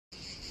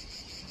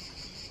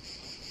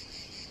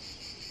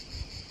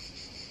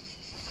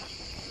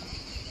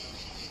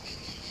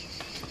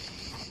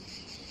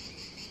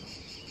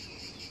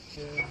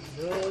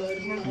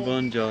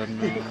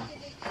Buongiorno.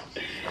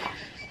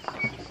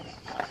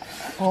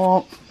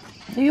 Oh,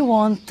 do you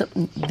want?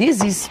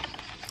 This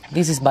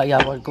is by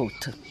our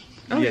goat.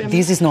 Oh, yeah.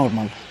 This is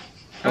normal.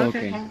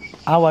 Okay.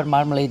 Our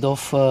marmalade of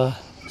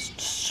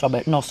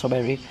strawberry, no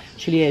strawberry,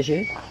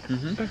 ciliegie,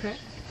 Okay.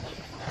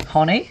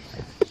 honey,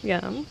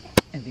 Yum.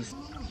 and this.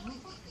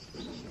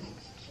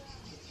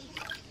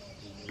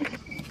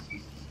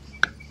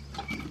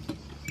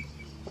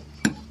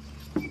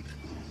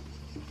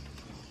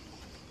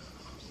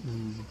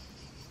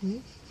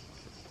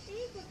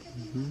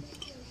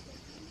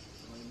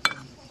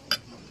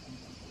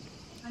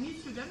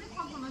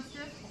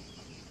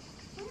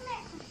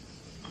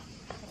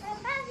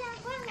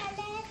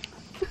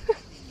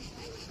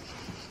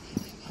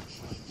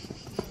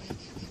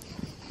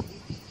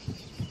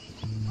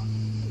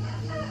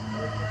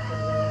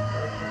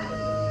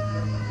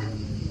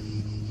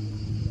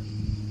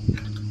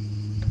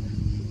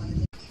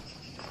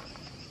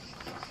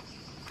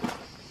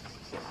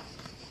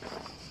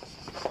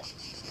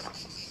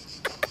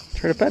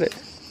 Try to pet it.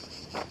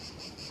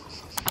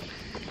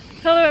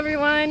 Hello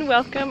everyone,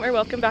 welcome or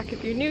welcome back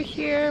if you're new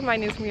here. My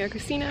name is Maria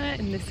Christina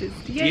and this is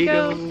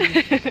Diego.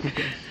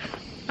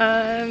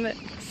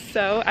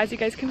 So as you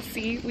guys can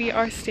see, we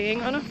are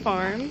staying on a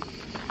farm.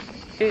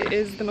 It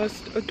is the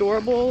most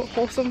adorable,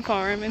 wholesome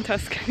farm in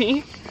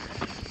Tuscany.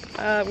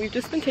 We've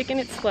just been taking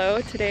it slow.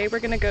 Today we're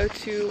gonna go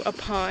to a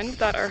pond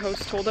that our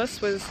host told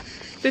us was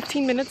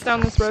 15 minutes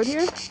down this road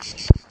here.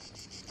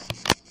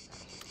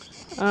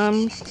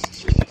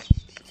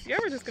 Yeah,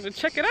 we're just gonna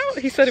check it out.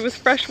 He said it was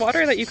fresh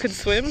water that you could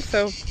swim,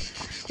 so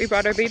we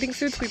brought our bathing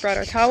suits, we brought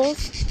our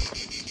towels.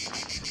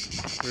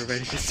 We're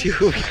ready to see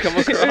what we come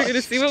across. We're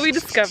gonna see what we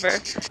discover.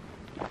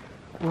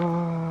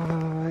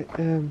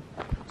 YMC.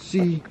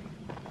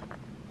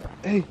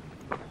 Hey.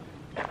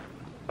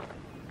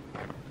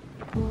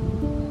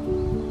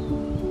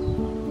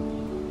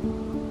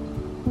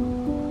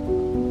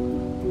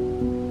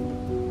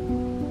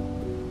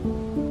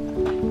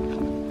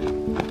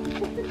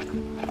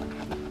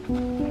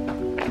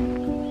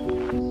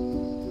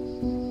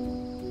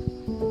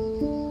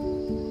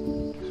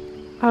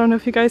 I don't know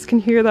if you guys can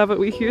hear that, but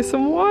we hear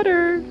some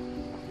water.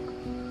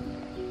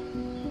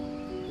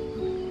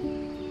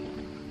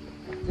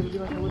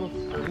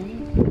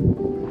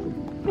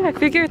 Yeah, I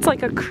figure it's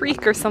like a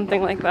creek or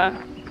something like that.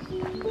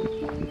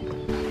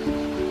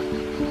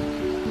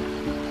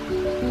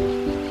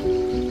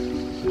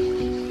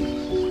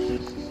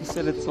 He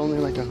said it's only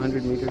like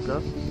 100 meters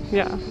up.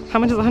 Yeah. How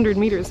much is 100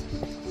 meters?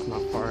 It's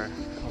not far.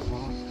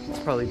 It's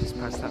probably just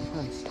past that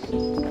fence.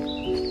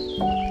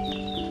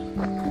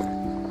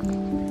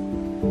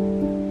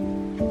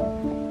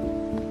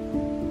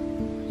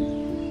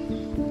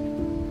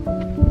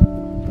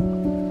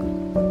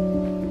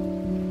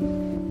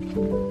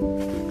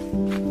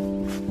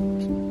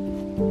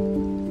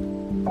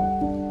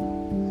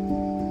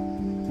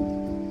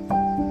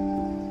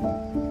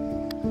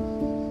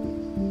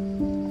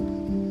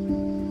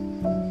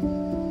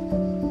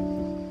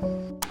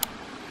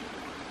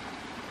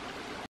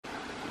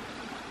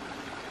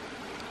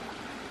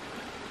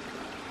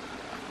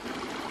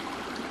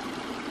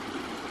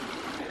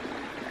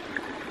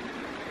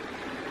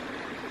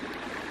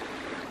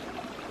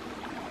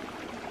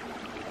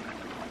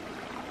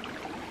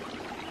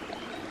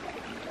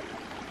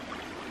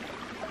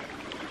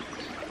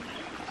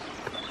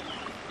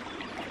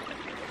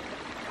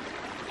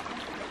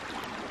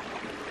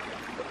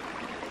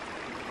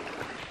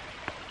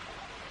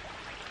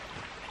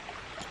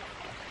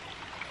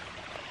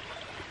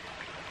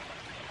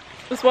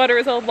 This water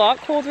is a lot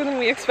colder than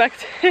we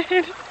expected.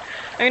 I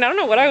mean, I don't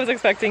know what I was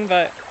expecting,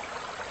 but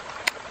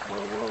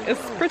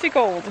it's pretty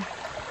cold.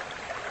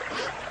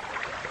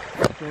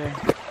 Okay.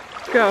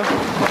 Go.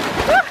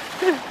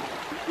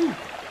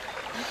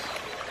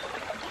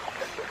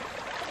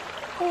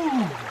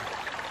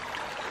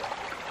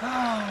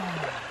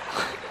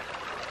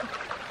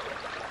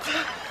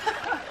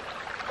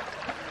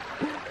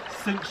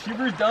 Sent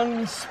shivers down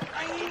my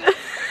spine.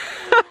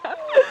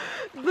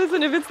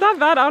 Listen, if it's that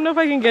bad, I don't know if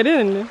I can get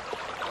in.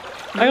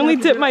 I only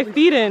dip my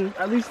feet in.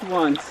 At least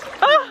once.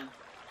 Ah!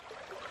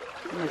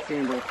 My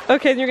sandals.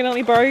 Okay, then you're gonna let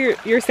me borrow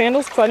your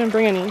sandals because I didn't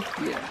bring any.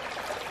 Yeah.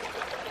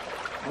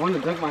 I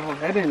wanted to dunk my whole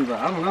head in, but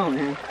I don't know,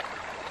 man.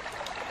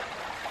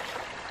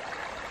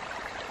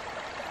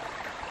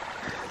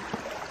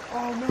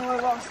 Oh no, I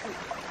lost it.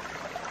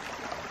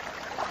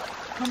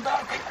 Come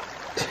back.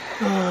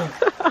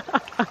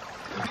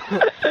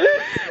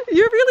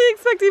 You're really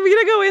expecting me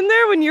to go in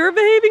there when you're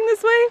behaving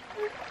this way?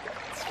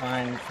 It's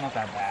fine, it's not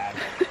that bad.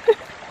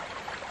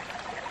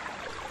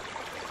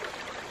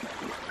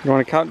 You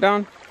want a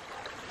countdown?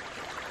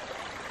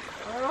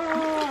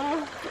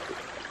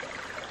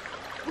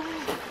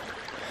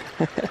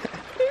 You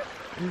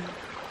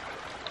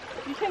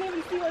can't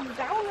even see what's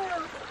down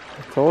there.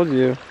 I told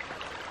you.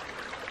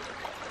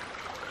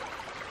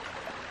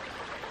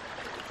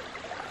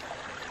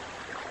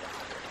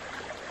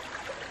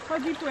 How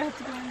deep do I have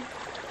to go in?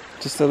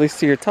 Just at least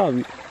to your top,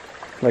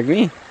 like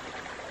me.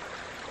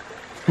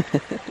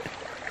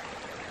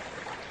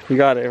 You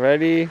got it.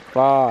 Ready?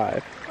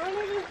 5,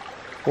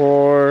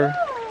 4,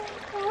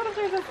 Oh, what if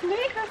there's a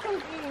snake or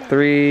something?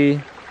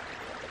 3,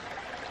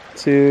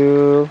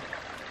 2,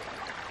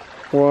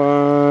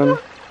 1.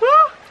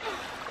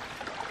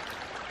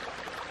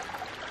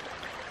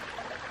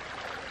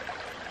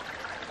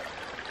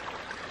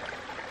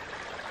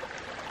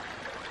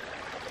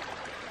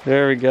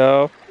 There we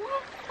go.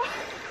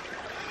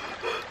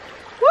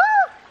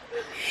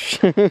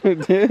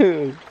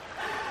 Dude.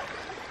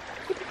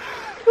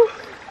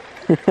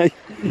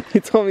 You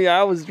told me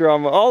I was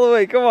drama. All the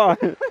way, come on.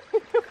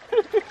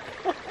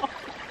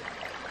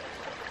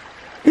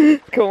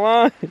 Come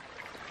on.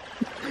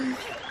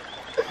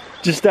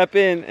 Just step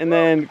in and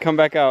then come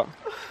back out.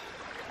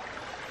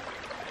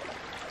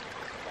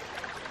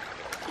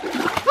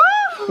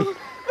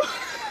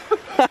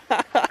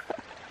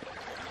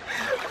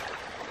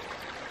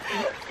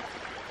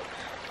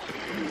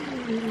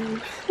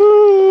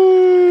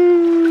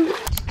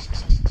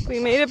 We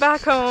made it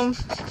back home.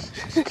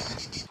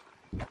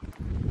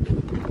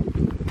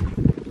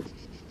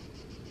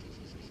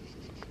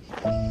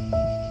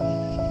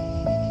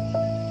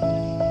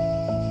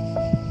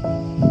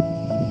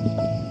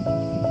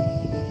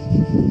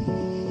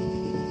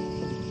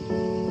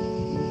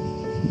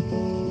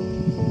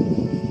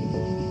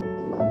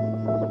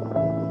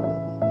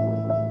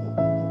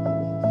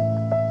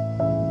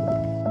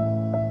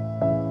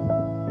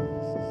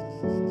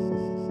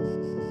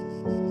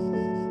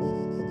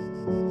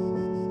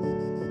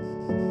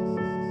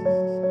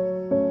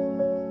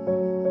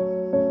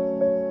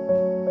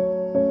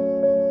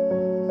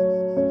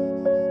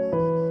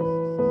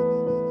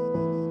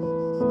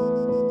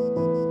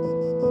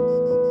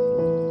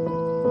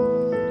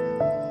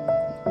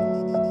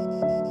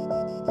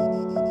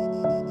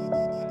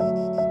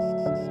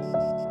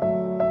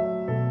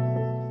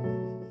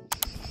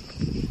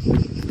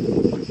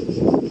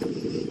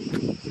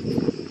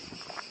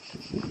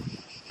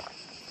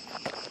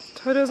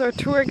 Toto's our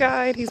tour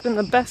guide. He's been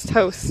the best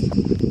host.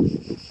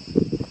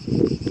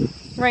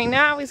 Right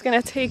now he's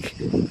gonna take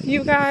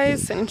you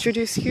guys and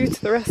introduce you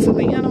to the rest of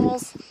the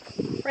animals.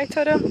 Right,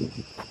 Toto?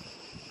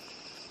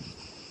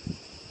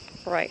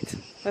 Right,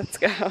 let's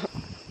go.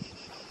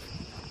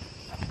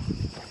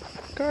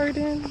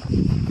 Garden.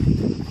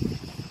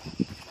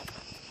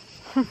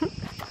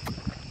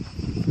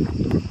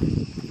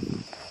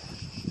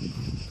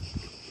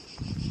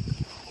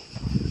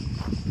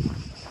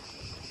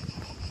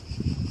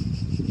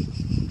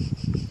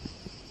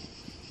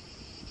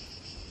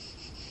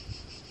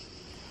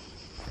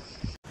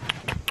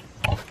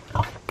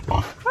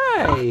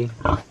 Hi.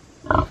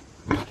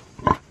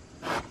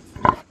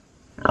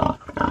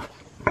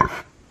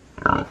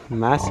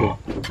 Massive.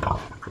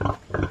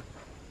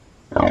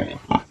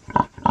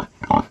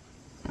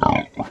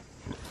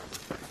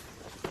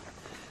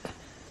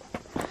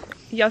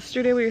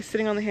 Yesterday we were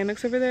sitting on the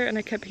hammocks over there and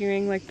I kept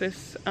hearing like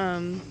this, I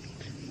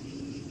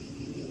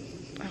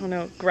don't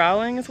know,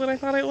 growling is what I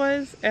thought it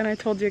was. And I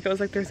told Diego, I was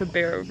like, there's a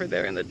bear over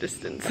there in the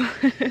distance.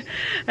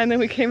 And then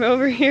we came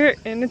over here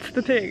and it's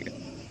the pig.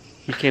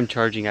 He came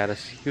charging at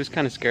us. He was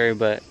kind of scary,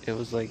 but it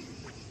was like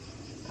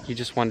he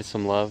just wanted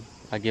some love.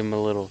 I gave him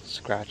a little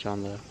scratch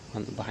on the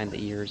behind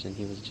the ears, and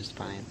he was just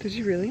fine. Did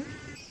you really?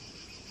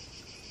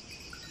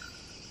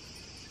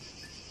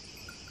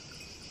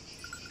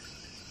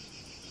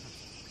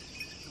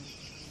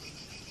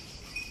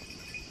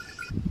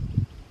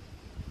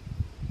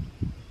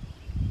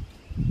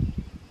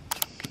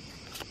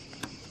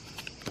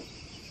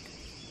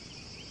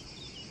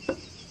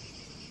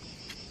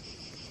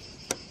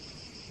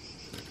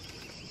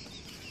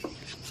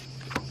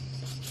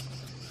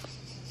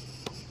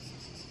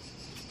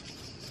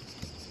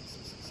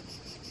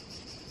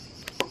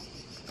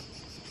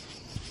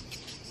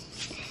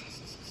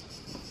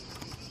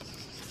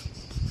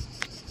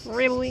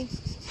 Really?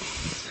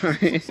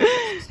 Sorry.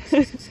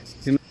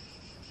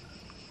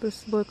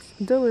 This looks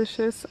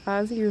delicious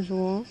as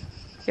usual.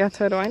 Yeah,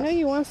 Toto, I know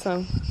you want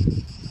some.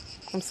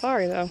 I'm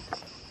sorry though.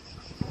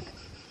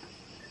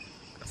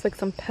 It's like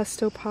some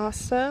pesto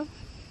pasta.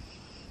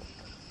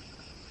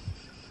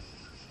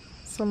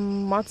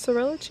 Some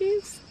mozzarella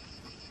cheese.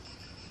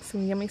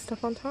 Some yummy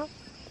stuff on top.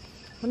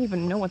 I don't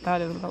even know what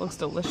that is, but that looks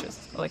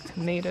delicious. Like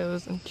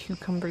tomatoes and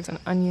cucumbers and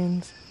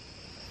onions.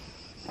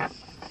 And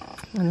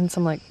then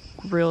some like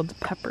grilled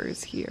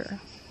peppers here.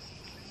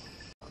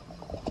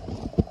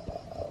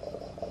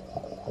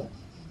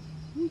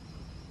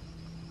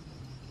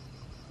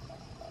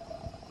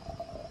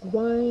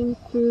 Wine,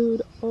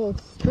 food, all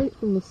straight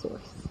from the source.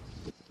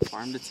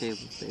 Farm to table,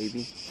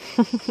 baby.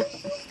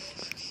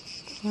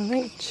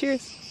 Alright,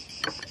 cheers.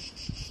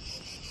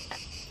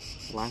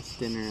 Last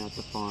dinner at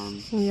the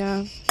farm.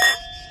 Yeah.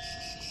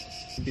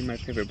 It'd be my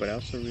favorite, but I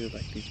also really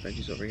like these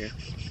veggies over here.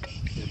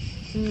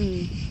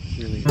 Mmm.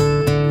 Really.